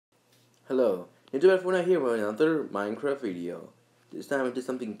Hello, Ninja here with another Minecraft video. This time I did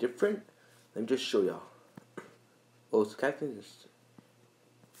something different. Let me just show y'all. Oh, so cactus.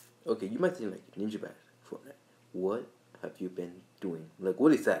 Okay, you might think like Ninja Bat Fortnite. What have you been doing? Like,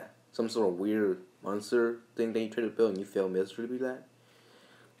 what is that? Some sort of weird monster thing that you try to build and you fail miserably at?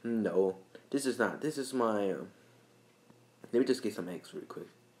 No, this is not. This is my. Let me just get some eggs real quick.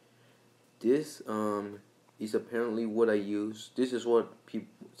 This is apparently what I use. This is what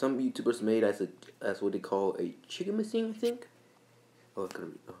some YouTubers made as what they call a chicken machine, I think. Oh, I could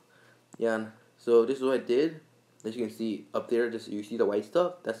read. Oh. Yeah. So this is what I did. As you can see up there, just you see the white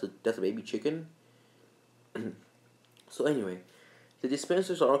stuff. That's a baby chicken. So anyway, the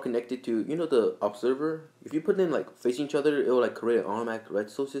dispensers are all connected to the observer. If you put them like facing each other, it will like create an automatic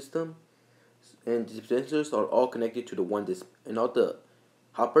redstone system. And the dispensers are all connected to the one and all the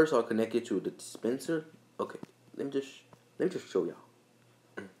hoppers are connected to the dispenser. Okay, let me just show y'all.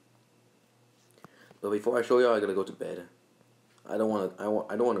 But before I show y'all, I gotta go to bed. I don't want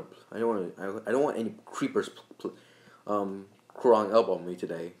any creepers crawling up on me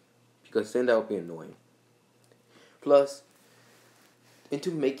today, because then that would be annoying. Plus,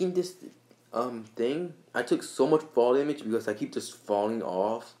 into making this thing, I took so much fall damage because I keep just falling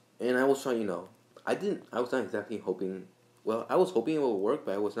off, and I was trying, I was not exactly hoping. Well, I was hoping it would work,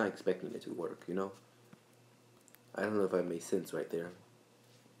 but I was not expecting it to work. I don't know if I made sense right there.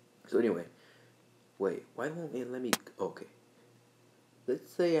 So anyway, wait, why won't it let me? Okay. Let's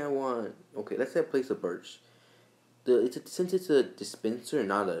say I place a birch. Since it's a dispenser and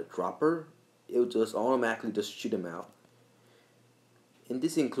not a dropper, it will just automatically just shoot them out. And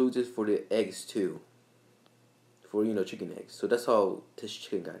this includes it for the eggs too. For chicken eggs. So that's how this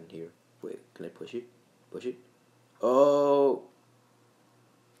chicken got in here. Wait, can I push it? Push it? Oh.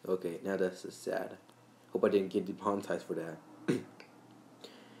 Okay, now that's just sad. Hope I didn't get demonetized for that.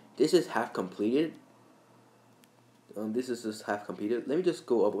 This is half completed. This is just half completed. Let me just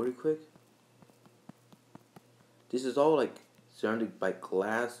go up really quick. This is all like surrounded by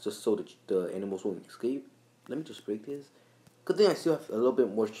glass, just so the animals won't escape. Let me just break this. Good thing I still have a little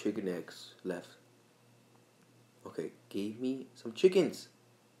bit more chicken eggs left. Okay, gave me some chickens.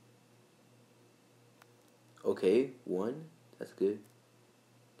 Okay, one. That's good.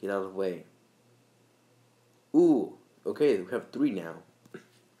 Get out of the way. Ooh, okay, we have 3 now.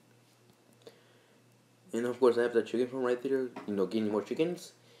 And of course I have that chicken farm right there, getting more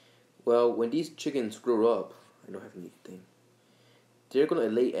chickens. Well, when these chickens grow up, I don't have anything. They're gonna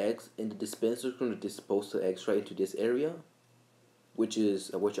lay eggs, and the dispenser is gonna dispose the eggs right into this area, which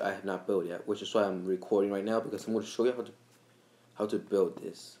I have not built yet. Which is why I'm recording right now, because I'm gonna show you how to build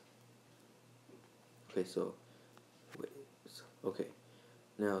this. Okay, so wait. Okay,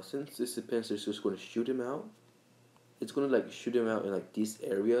 now since this dispenser is just gonna shoot them out, it's gonna like shoot them out in like these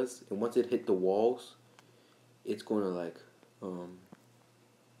areas, and once it hit the walls, it's gonna like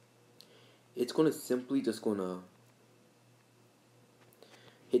it's gonna simply just gonna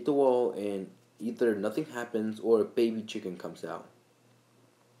hit the wall, and either nothing happens or a baby chicken comes out.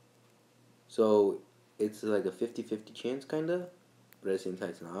 So it's like a 50-50 chance kinda, but at the same time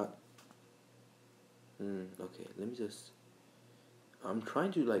it's not. Okay, let me just. I'm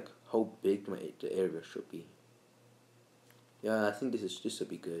trying to like how big the area should be. Yeah, I think this should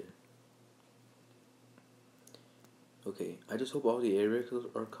be good. Okay, I just hope all the areas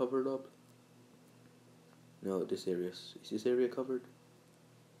are covered up. No, is this area covered?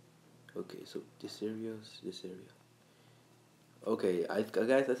 Okay, so this area. Okay,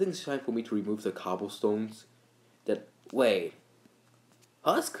 guys, I think it's time for me to remove the cobblestones. Wait,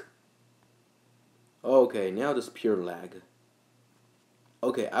 husk? Okay, now this pure lag.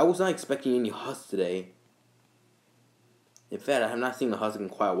 Okay, I was not expecting any husk today. In fact, I have not seen a husk in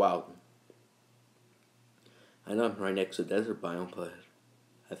quite a while. I know I'm right next to the desert biome, but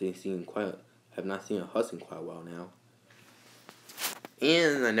I have not seen a husk in quite a while now.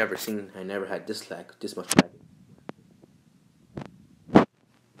 And I never had this much lag.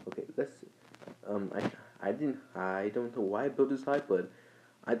 Okay, let's see. I don't know why I built this high, but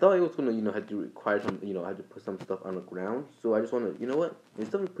I thought it was gonna, have to require some, I had to put some stuff on the ground. So I just wanna, what?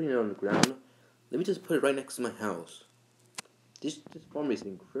 Instead of putting it on the ground, let me just put it right next to my house. This farm is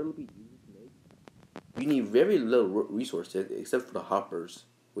incredibly easy to make. You need very little resources, except for the hoppers,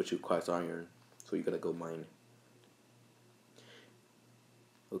 which requires iron. So you gotta go mine.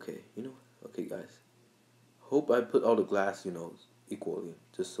 Okay, okay, guys. Hope I put all the glass, equally,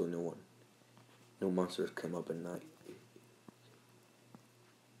 just so no monsters come up at night.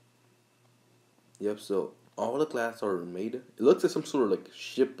 Yep, so all the glass are made. It looks like some sort of like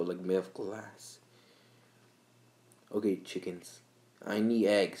ship, but like made of glass. Okay, chickens. I need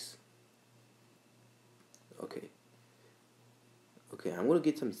eggs. Okay. Okay, I'm gonna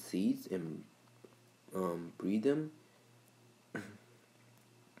get some seeds and breed them.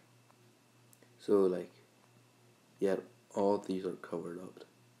 So like, yeah, all these are covered up.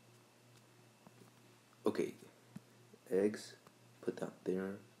 Okay, eggs, put that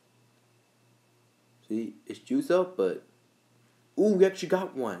there. See, it's juice up, but ooh, we actually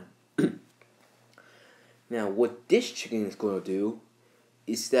got one. Now, what this chicken is gonna do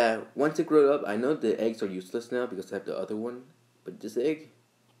is that once it grows up, I know the eggs are useless now because I have the other one, but this egg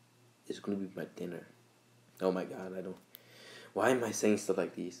is gonna be my dinner. Oh my god, I don't. Why am I saying stuff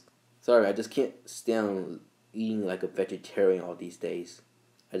like these? Sorry, I just can't stand eating like a vegetarian all these days.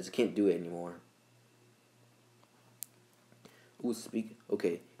 I just can't do it anymore. Ooh, speak.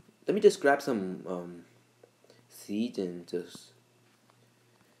 Okay, let me just grab some seeds and just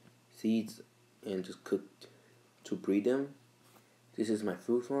cook to breed them. This is my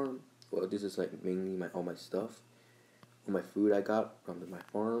food farm. Well, this is like mainly all my stuff, all my food I got from my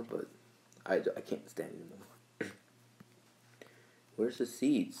farm, but I can't stand anymore. Where's the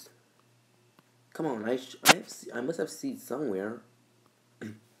seeds? Come on, I must have seeds somewhere.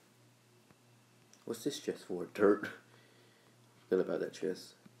 What's this chest for? Dirt. Forgot about that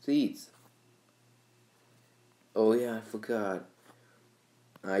chest. Seeds. Oh yeah, I forgot.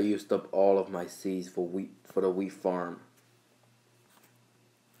 I used up all of my seeds for the wheat farm,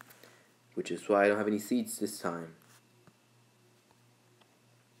 which is why I don't have any seeds this time.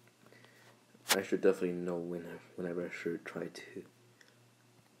 I should definitely know whenever I should try to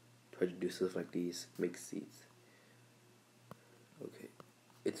do stuff like these, make seeds. Okay,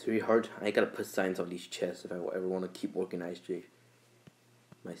 it's really hard. I gotta put signs on these chests if I ever want to keep organizing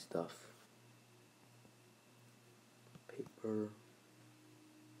my stuff. Paper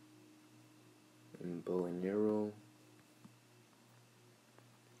and bow and arrow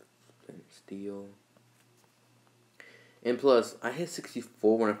and steel. And plus, I had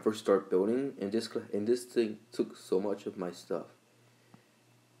 64 when I first started building, and this thing took so much of my stuff.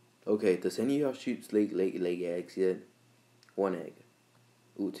 Okay, does any of y'all shoot lay eggs yet? 1 egg.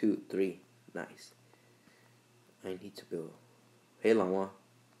 Ooh, 2, 3. Nice. I need to build. Hey, llama.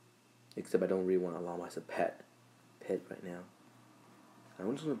 Except I don't really want a llama as a pet right now.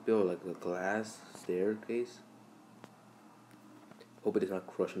 I'm just gonna build like a glass staircase. Hope it is not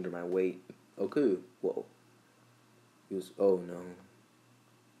crush under my weight. Okay. Whoa. Oh no.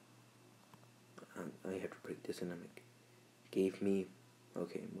 I have to break this and gave me.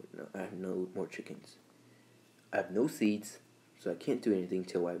 Okay, no, I have no more chickens. I have no seeds, so I can't do anything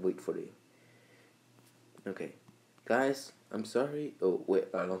till I wait for the. Okay, guys, I'm sorry. Oh wait,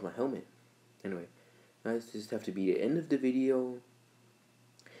 I lost my helmet. Anyway, guys, this have to be the end of the video.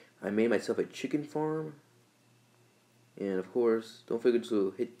 I made myself a chicken farm, and of course, don't forget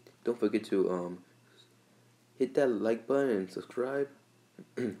to hit that like button and subscribe.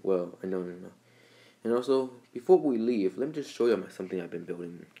 Well, I know. And also, before we leave, let me just show you something I've been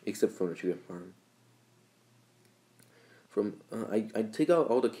building, except from the chicken farm. I take out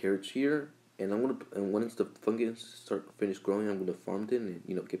all the carrots here, and once the fungus finish growing, I'm gonna farm them and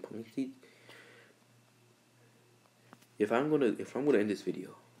get pumpkin seeds. If I'm gonna end this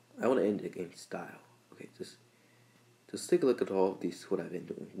video, I wanna end it in style. Okay, just take a look at all of these what I've been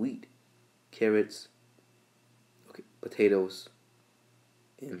doing: wheat, carrots, okay, potatoes,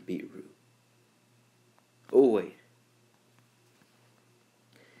 and beetroot. Oh wait.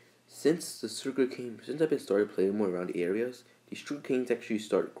 Since I've been started playing more around the areas, the sugar canes actually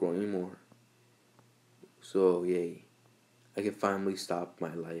start growing more. So yay, I can finally stop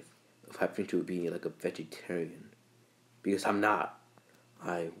my life of having to be like a vegetarian, because I'm not.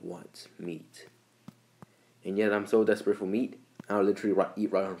 I want meat, and yet I'm so desperate for meat. I'll literally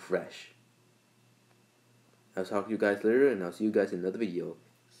eat right on fresh. I'll talk to you guys later, and I'll see you guys in another video.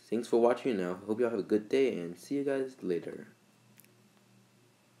 Thanks for watching now. Hope y'all have a good day, and see you guys later.